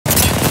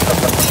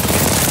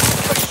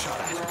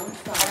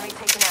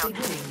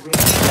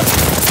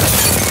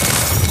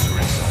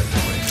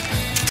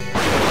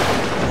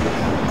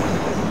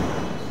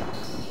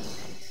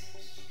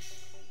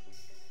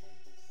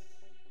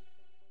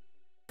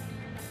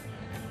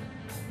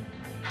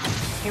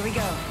Here we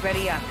go.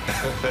 Ready up. We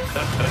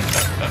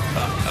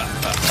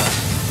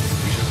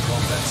should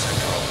call that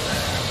central.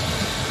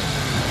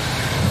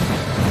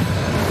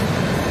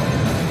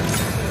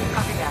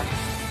 Copy that.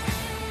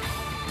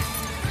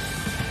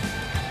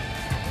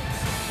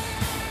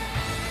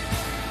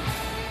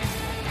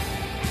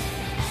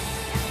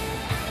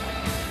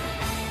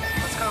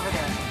 Let's go over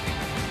there.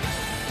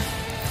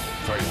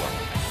 Very well.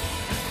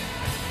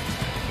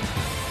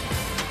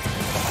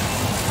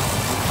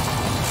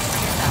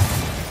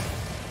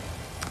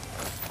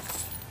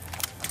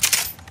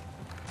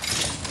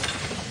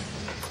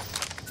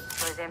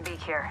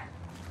 Here.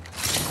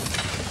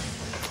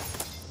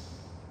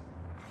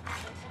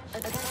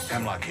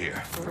 Hemlock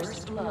here.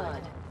 First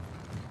blood.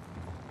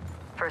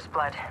 First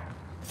blood.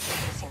 I've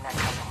seen that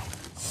coming.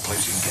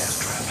 Placing gas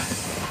trap.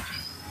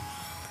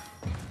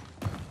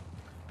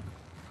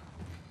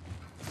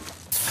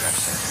 Trap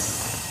set.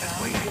 And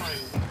waiting.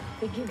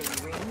 Beginning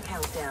ring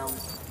countdown.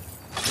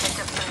 Picked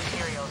up some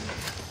materials.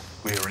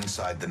 We are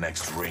inside the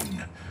next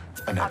ring.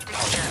 A net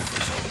positive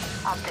result.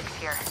 Optics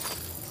here.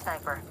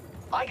 Sniper.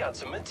 I got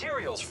some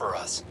materials for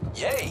us.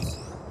 Yay!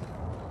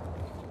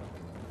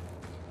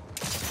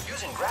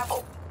 Using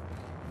grapple.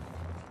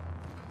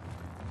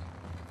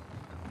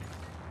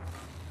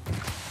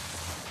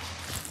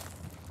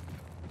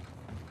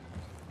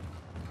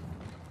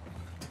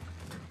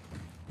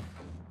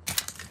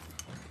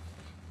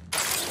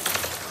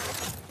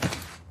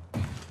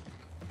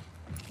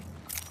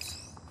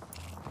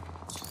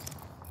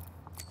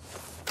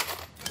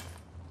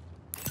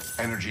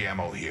 Energy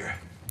ammo here.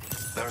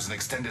 There's an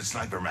extended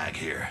sniper mag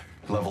here.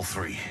 Level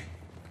 3.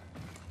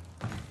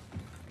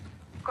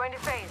 Going to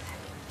phase.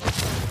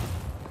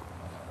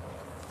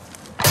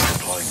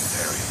 Deploying a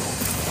variable.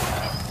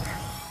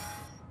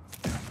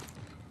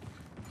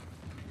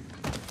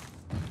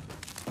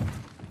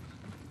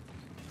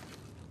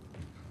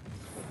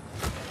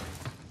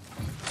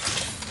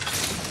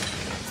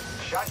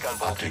 Shotgun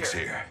bolt Optics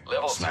here.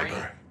 Level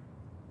Sniper.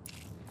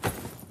 3.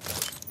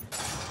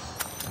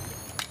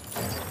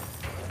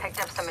 Picked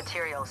up some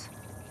materials.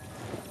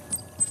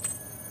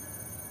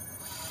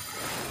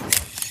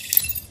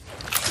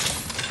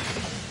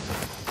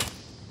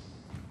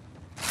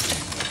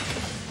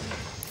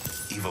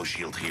 Evo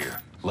shield here.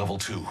 Level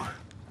 2.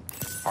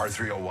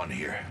 R301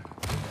 here.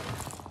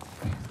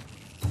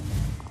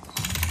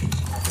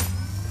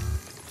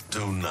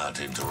 Do not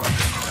interrupt.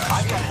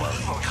 I've got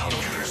Well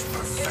conquers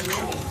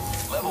perfection.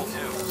 Level 2.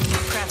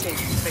 Crafting,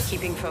 but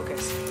keeping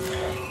focus.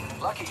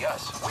 Lucky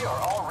us. We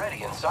are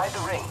already inside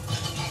the ring.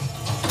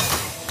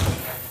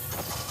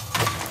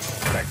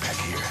 Backpack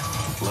here.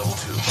 Level 2.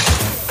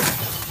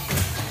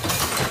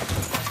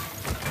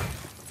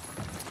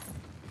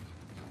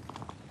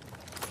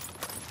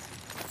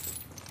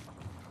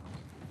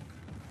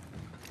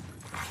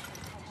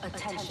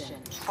 Attention.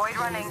 Void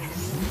running.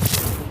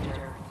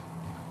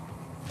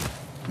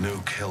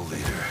 New kill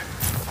leader.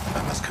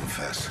 I must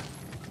confess,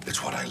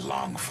 it's what I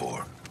long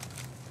for.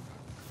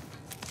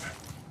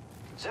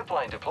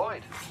 Zipline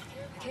deployed.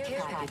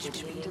 Care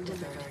package being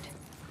delivered.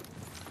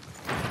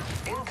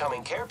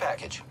 Incoming care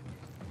package.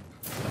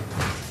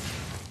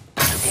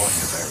 Deploying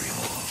a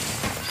variable.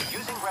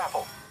 Using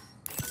grapple.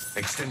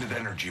 Extended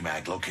energy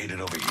mag located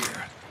over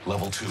here.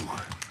 Level 2.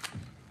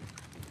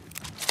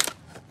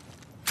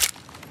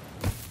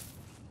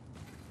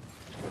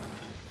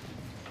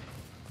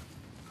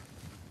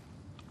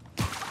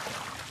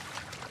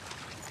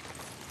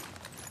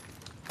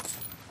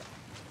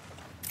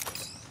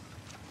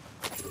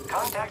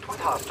 Contact with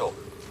hostile.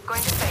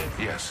 Going to phase.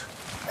 Yes.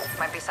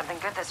 Might be something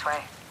good this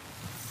way.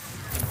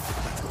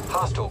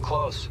 Hostile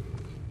close.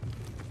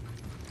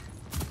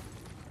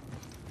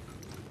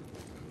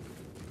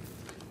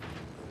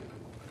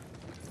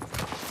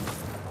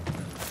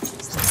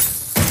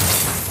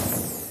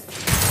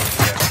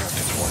 Gas trap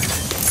deployed.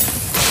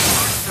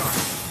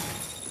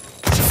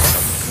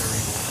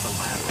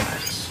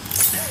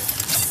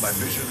 My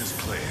vision is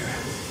clear.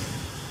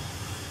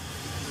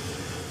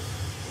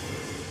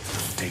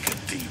 Take a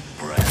deep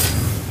breath.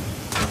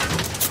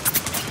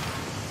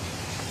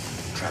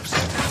 Trap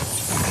set.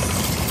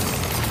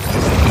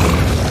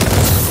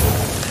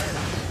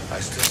 I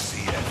still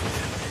see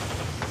everything.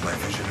 My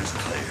vision is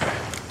clear.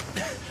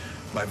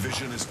 My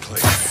vision is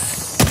clear.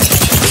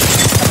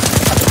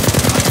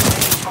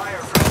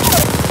 Fire friend.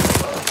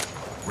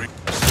 Ring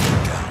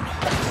down.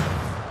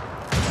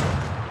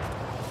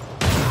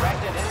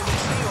 Cracked an enemy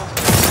shield.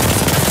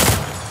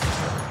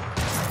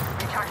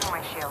 Recharging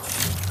my shield.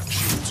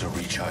 Shields are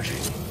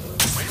recharging.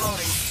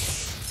 Reloading.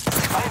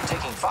 I am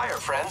taking fire,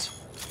 friends.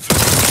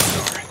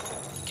 Sorry.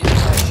 Give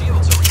my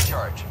shields a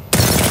recharge.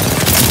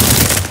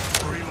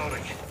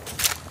 Reloading.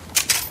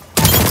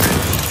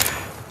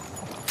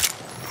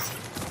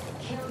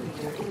 Kill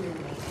leader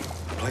eliminated.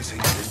 Placing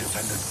an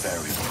independent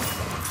variable.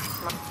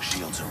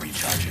 Shields are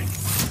recharging.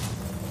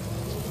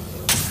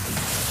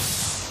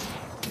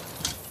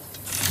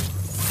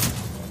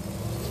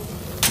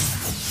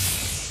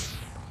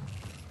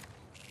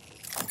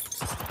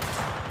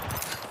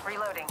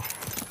 Reloading.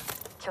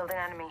 Killed an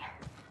enemy.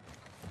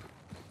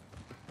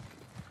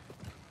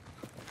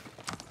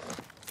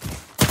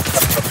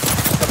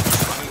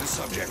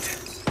 subject.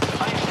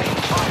 I am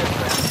taking fire,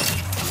 friend.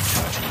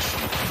 Charging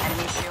shield.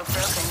 Enemy shield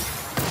broken.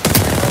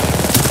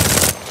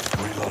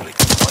 Reloading.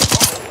 One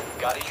moment.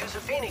 Gotta use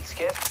a Phoenix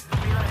kit.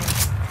 Reloading.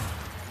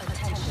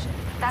 Attention.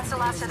 That's the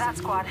last of that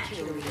squad.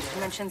 Kill leader.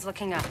 Dimensions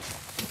looking up.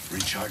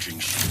 Recharging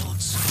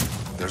shields.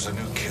 There's a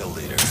new kill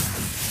leader.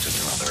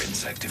 Just another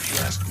insect if you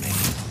ask me.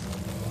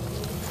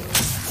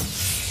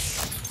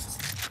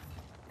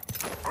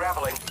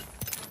 Grappling.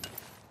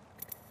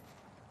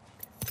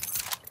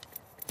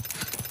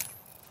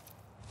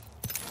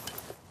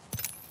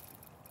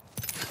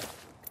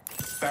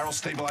 Barrel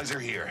stabilizer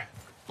here.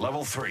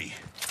 Level 3.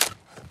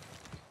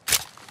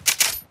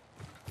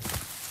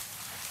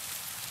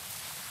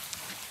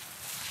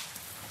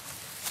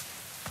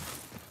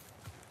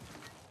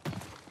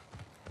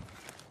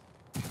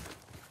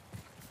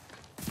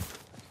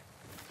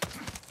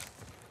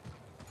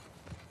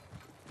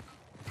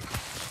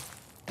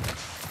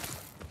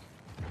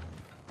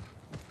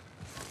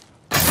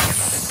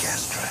 Another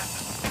gas trap.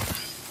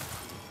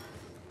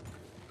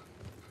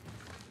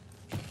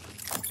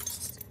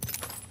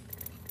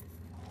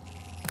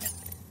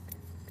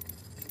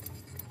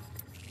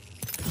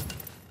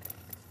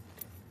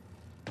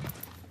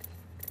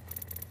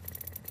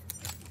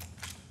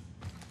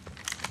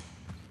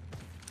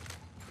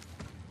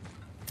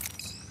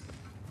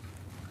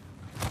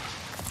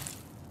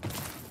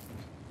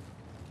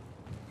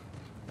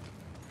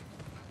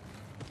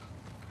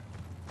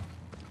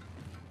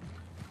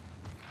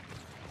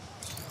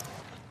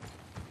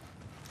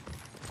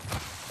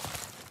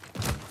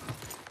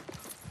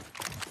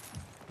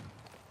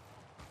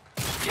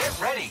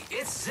 Get ready.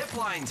 It's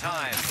zipline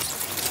time.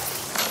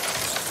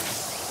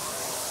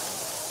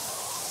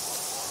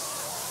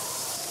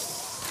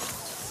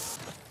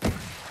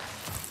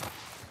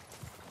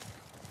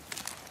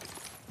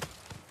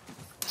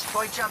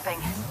 Boy jumping.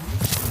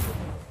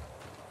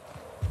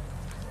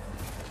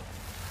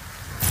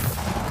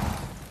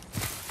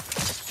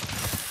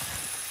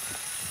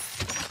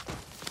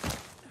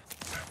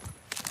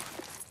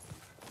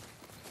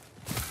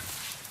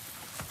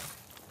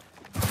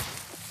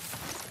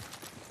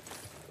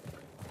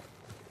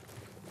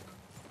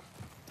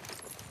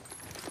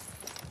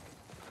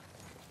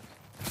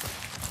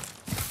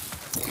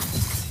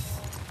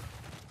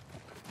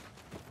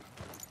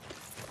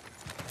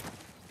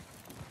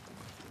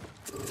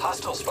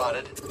 Hostile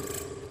spotted.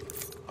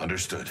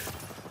 Understood.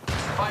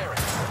 Firing.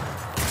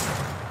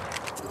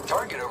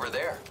 Target over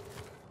there.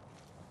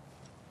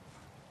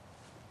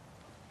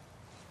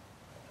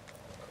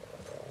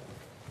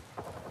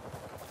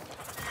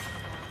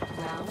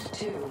 Round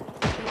 2.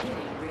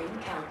 Beginning ring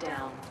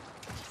countdown.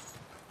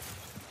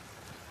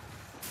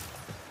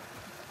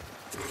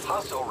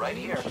 Hostile right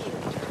here. Kill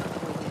leader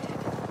appointed.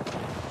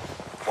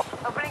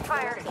 Opening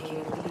fire. Kill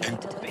leader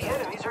The delivered.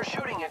 enemies are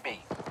shooting at me.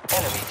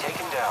 Enemy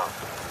taken down.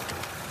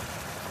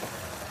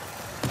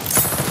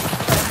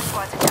 Other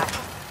squad's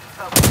attacking.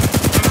 Focus.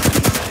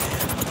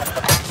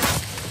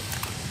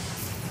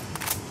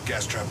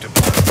 Gas trap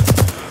deployed.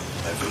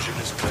 My vision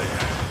is clear.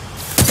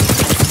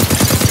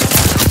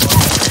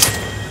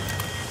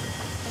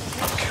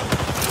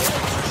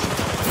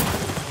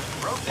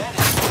 Broke that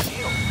into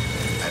shield.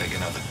 Adding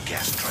another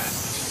gas trap.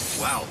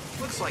 Wow.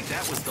 Looks like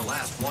that was the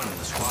last one in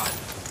the squad.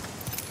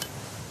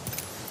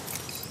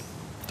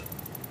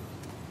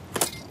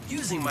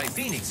 Using my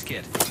Phoenix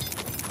kit.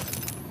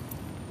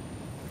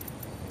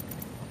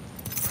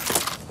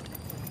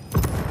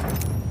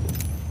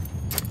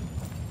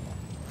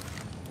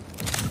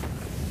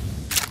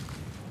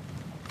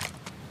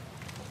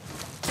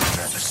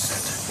 Trap is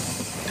set.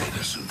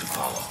 Data soon to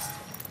follow.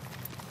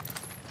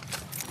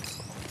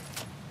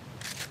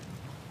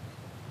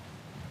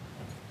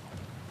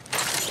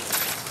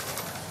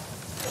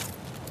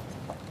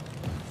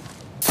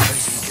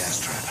 Placing gas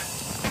trap.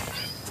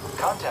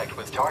 Contact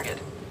with target.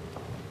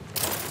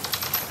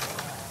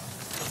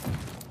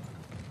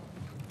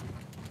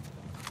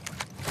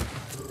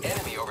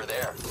 Enemy over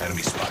there.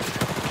 Enemy spotted.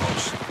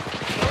 Close.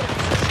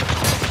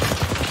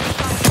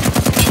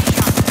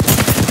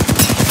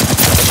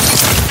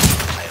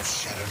 I have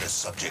shattered a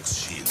subject's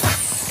shield.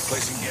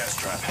 Placing gas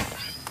trap.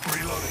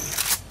 Reloading.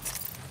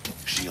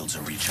 Shields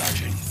are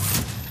recharging.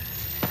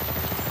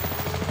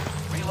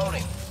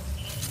 Reloading.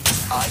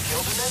 I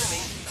killed an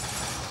enemy.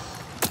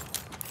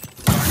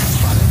 Target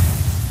spotted.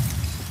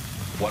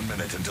 1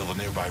 minute until the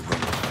nearby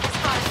room.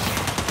 I'm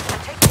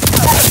taking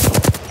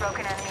fire.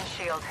 Broken enemy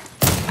shield.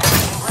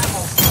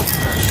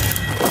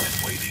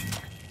 Waiting.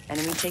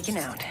 Enemy taken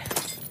out.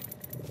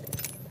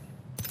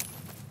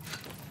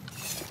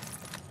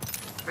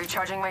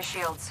 Recharging my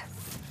shields.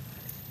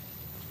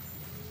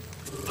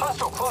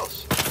 Hostile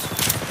close.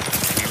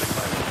 Healing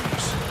my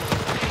wounds.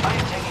 I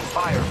am taking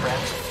fire,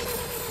 friend.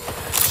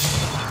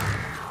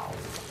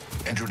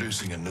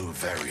 Introducing a new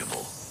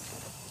variable.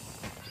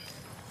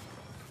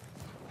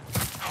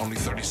 Only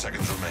 30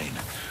 seconds remain.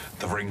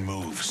 The ring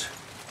moves.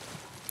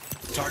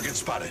 Target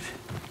spotted.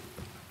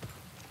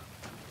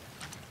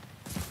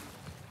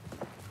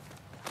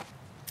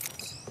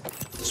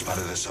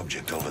 Spotted a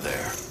subject over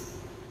there.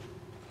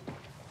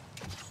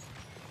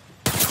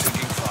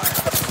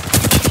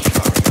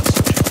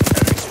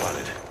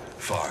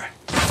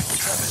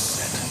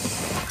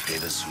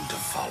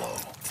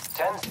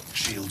 10.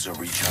 Shields are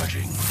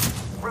recharging.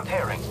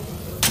 Repairing.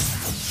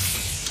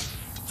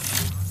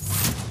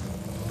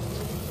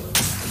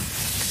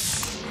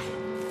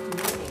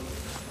 Warning.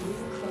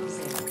 Ring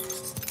closing.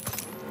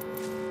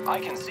 I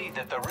can see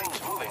that the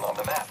ring's moving on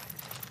the map.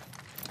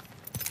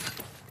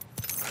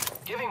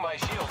 Giving my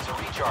shields a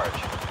recharge.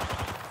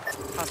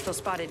 Hostile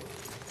spotted.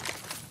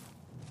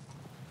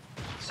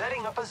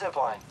 Setting up a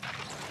zipline.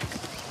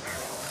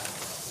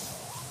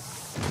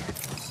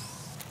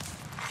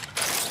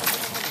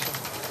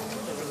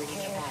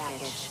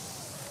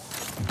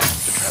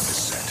 The trap is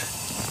set.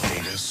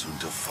 Data soon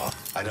to fall.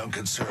 I don't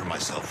concern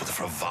myself with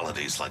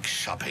frivolities like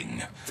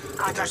shopping.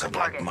 But there's a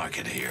black target.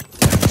 market here.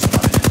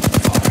 Spotted.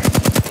 Far.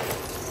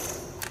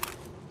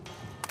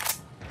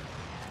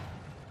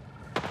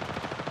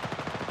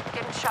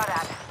 Getting shot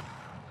at.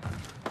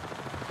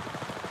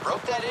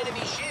 Broke that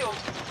enemy shield.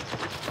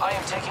 I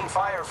am taking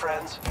fire,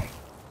 friends.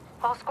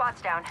 Whole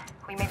squad's down.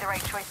 We made the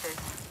right choices.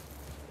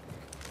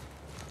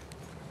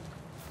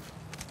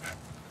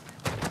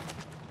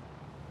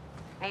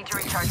 Need to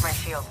recharge my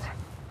shields.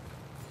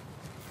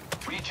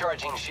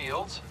 Recharging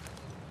shields.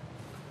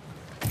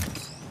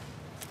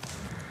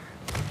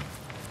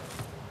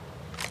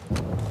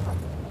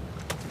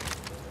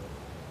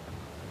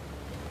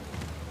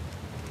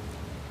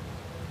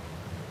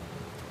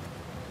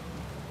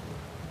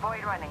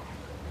 Void running.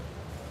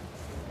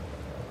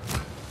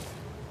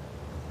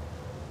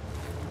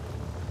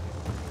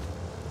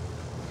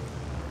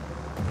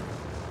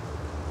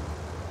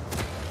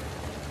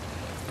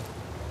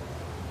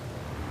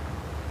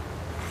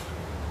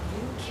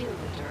 New kill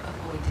leader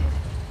appointed.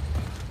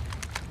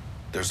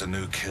 There's a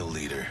new kill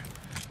leader.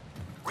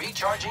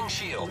 Recharging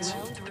shields.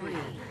 Round 3.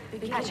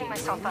 Beginning Patching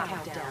myself ring up.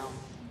 countdown.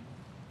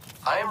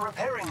 I am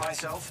repairing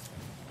myself.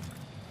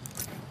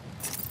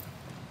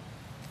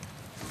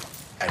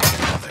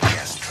 Adding another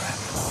gas trap.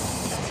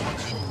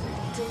 Attention.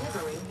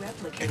 Delivering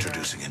replicator.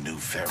 Introducing a new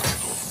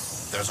variable.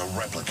 There's a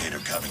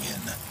replicator coming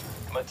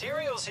in.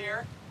 Materials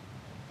here.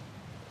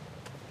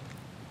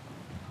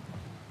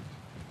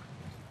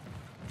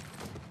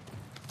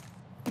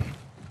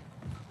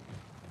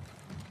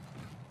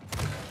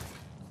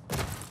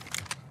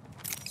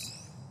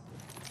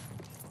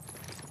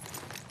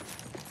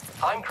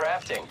 I'm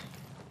crafting.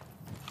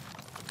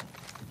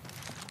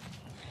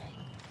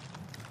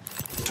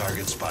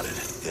 Target spotted.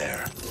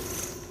 There.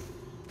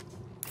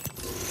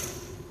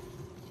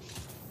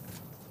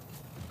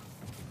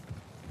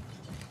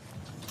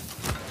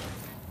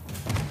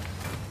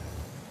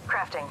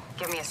 Crafting.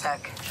 Give me a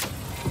sec.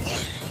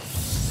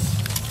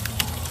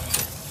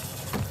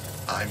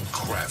 I'm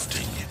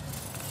crafting.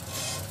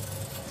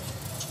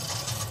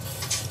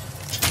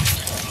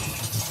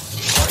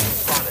 Target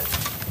spotted.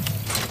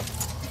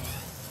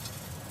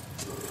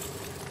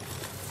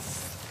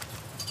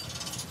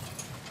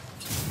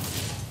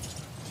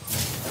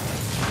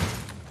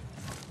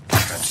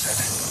 Trap set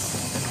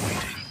and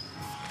waiting.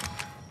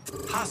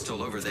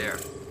 Hostile over there.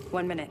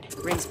 1 minute.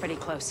 Ring's pretty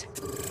close.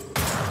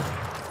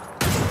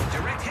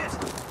 Direct hit.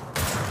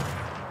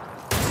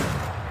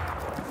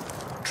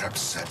 Trap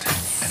set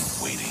and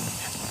waiting.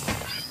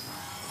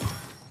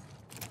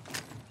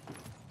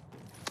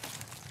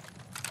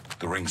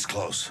 The ring's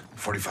close.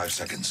 45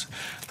 seconds.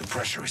 The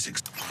pressure is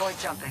Void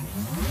jumping.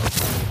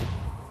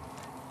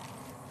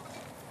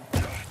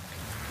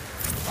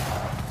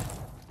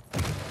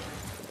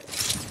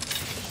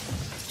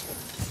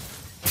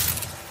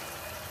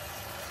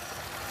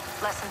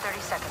 Less than 30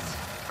 seconds.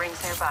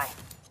 Ring's nearby.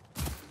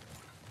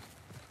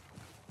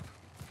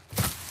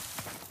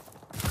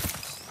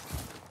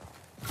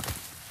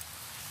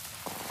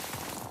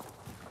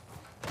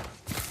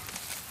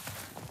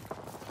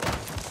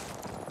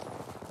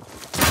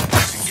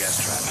 Placing gas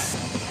trap.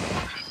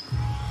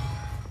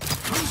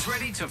 Who's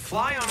ready to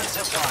fly on a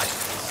zipline?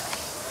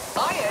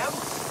 I am.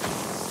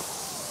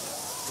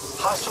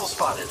 Hostile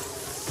spotted.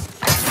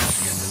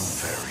 Using a new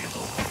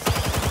variable.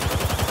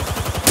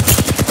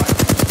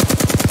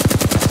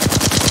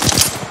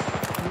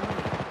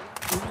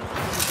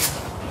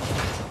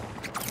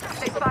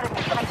 They spotted me.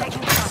 I'm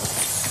taking shots.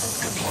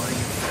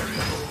 Deploying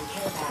variable.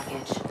 Care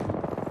package.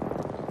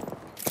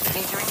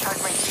 Need to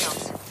recharge my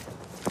shields.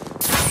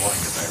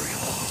 Deploying the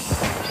variable.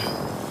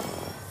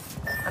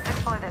 Let's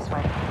explore this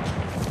way.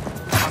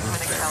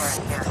 Ultimate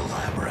accelerant here. The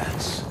lab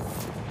rats.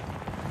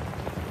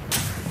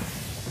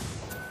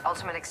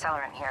 Ultimate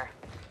accelerant here.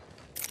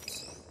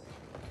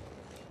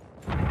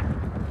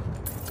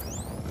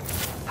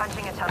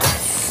 Punching a tunnel.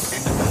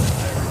 Independent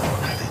variable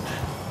added.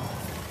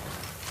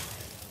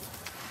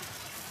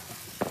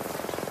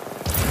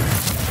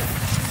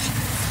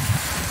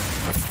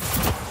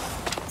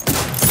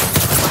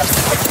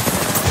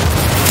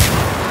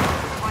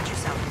 Watch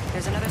yourself.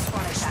 There's another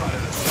squad attack.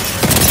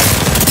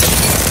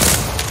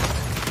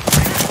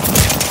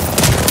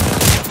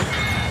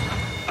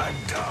 I'm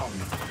down.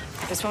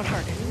 This won't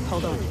hurt.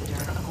 Hold on.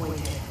 Leader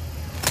appointed.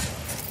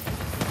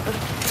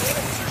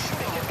 Enemies are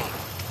shooting at me.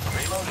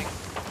 Reloading.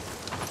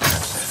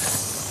 Trap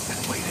set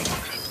and waiting.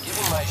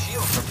 Giving my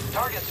shield for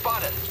target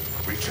spotted.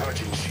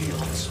 Recharging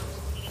shields.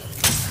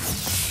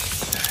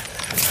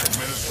 And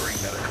Offering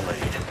medical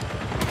aid.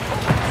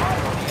 Open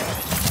fire on the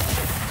enemy.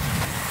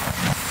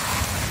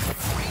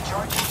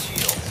 Recharging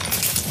shield.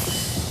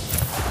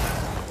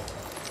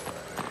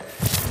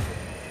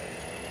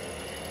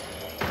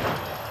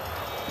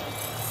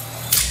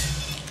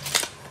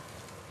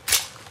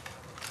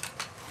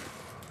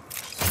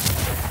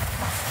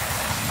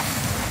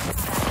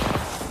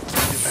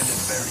 Defended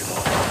very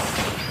low.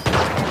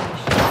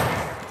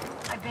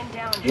 I've been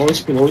down. Low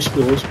HP, low HP,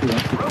 low HP.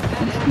 Broke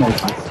that enemy. No. I'm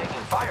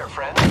taking fire,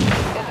 friend.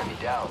 Enemy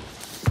down.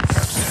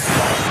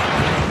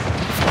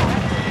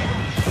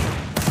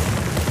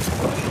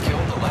 We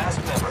killed the last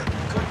member.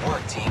 Good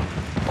work, team.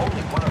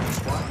 Only one of the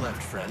squad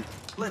left, friend.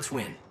 Let's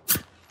win.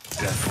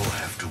 Death will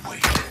have to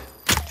wait.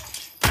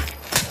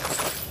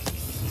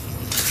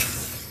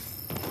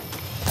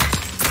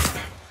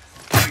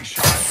 Big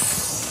shot.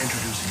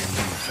 Introducing a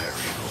new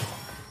variable.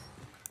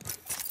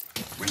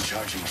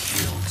 Recharging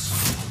shields.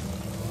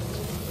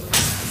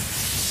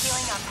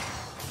 Healing up.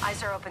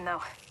 Eyes are open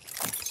though.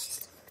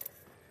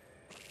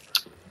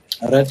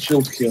 Red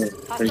shield here.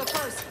 Hostile Take.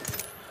 close.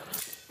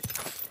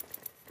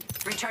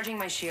 Recharging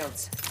my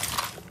shields.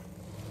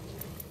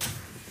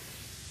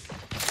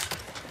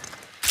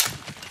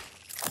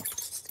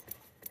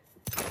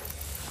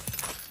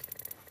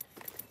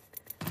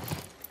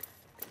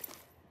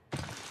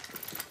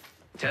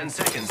 Ten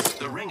seconds.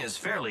 The ring is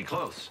fairly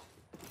close.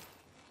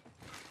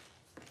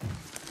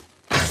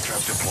 Gas trap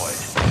deployed.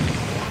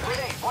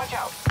 Grenade, watch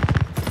out.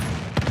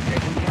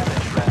 Taking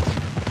damage, friend.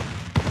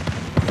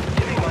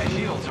 Giving my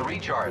shields a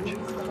recharge.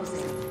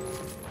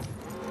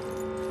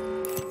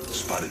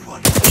 Spotted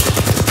one.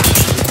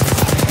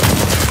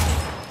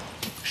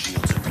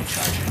 Shields are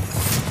recharging.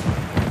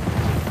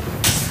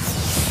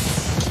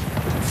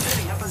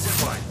 Setting up a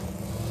zipline.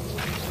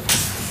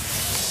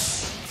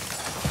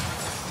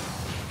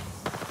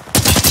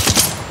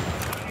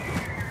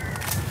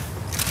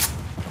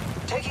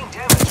 Taking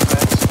damage,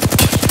 friends.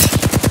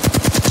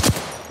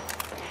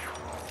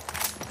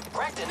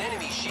 Cracked an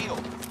enemy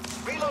shield.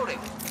 Reloading.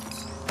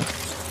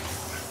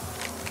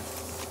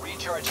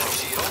 Recharging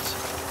shields.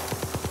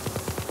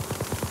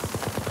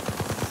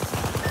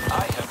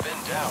 I have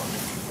been down.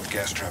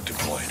 Gas trap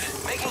deployed.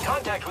 Making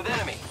contact with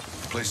enemy.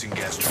 Placing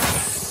gas trap.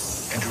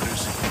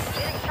 Introducing.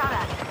 Getting shot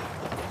at.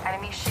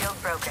 Enemy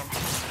shield broken.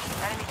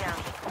 Enemy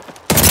down.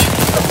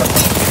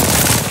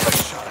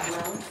 Shot at.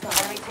 Round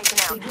 5. Enemy taken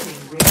out.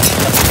 Beginning ring.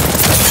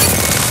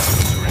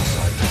 Those are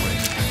inside the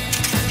ring.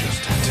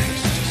 Just a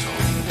taste is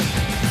all.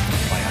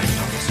 My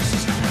hypothesis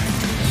is correct.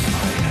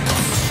 I am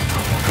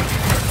unstoppable.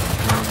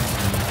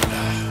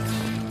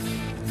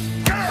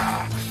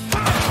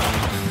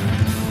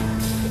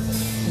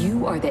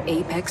 You are the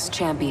Apex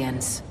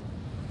Champions.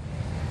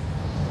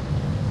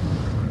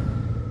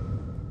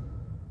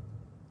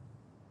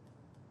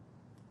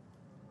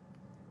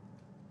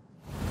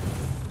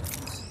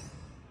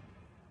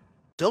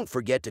 Don't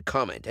forget to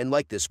comment and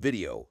like this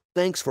video.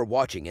 Thanks for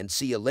watching and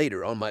see you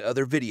later on my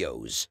other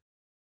videos.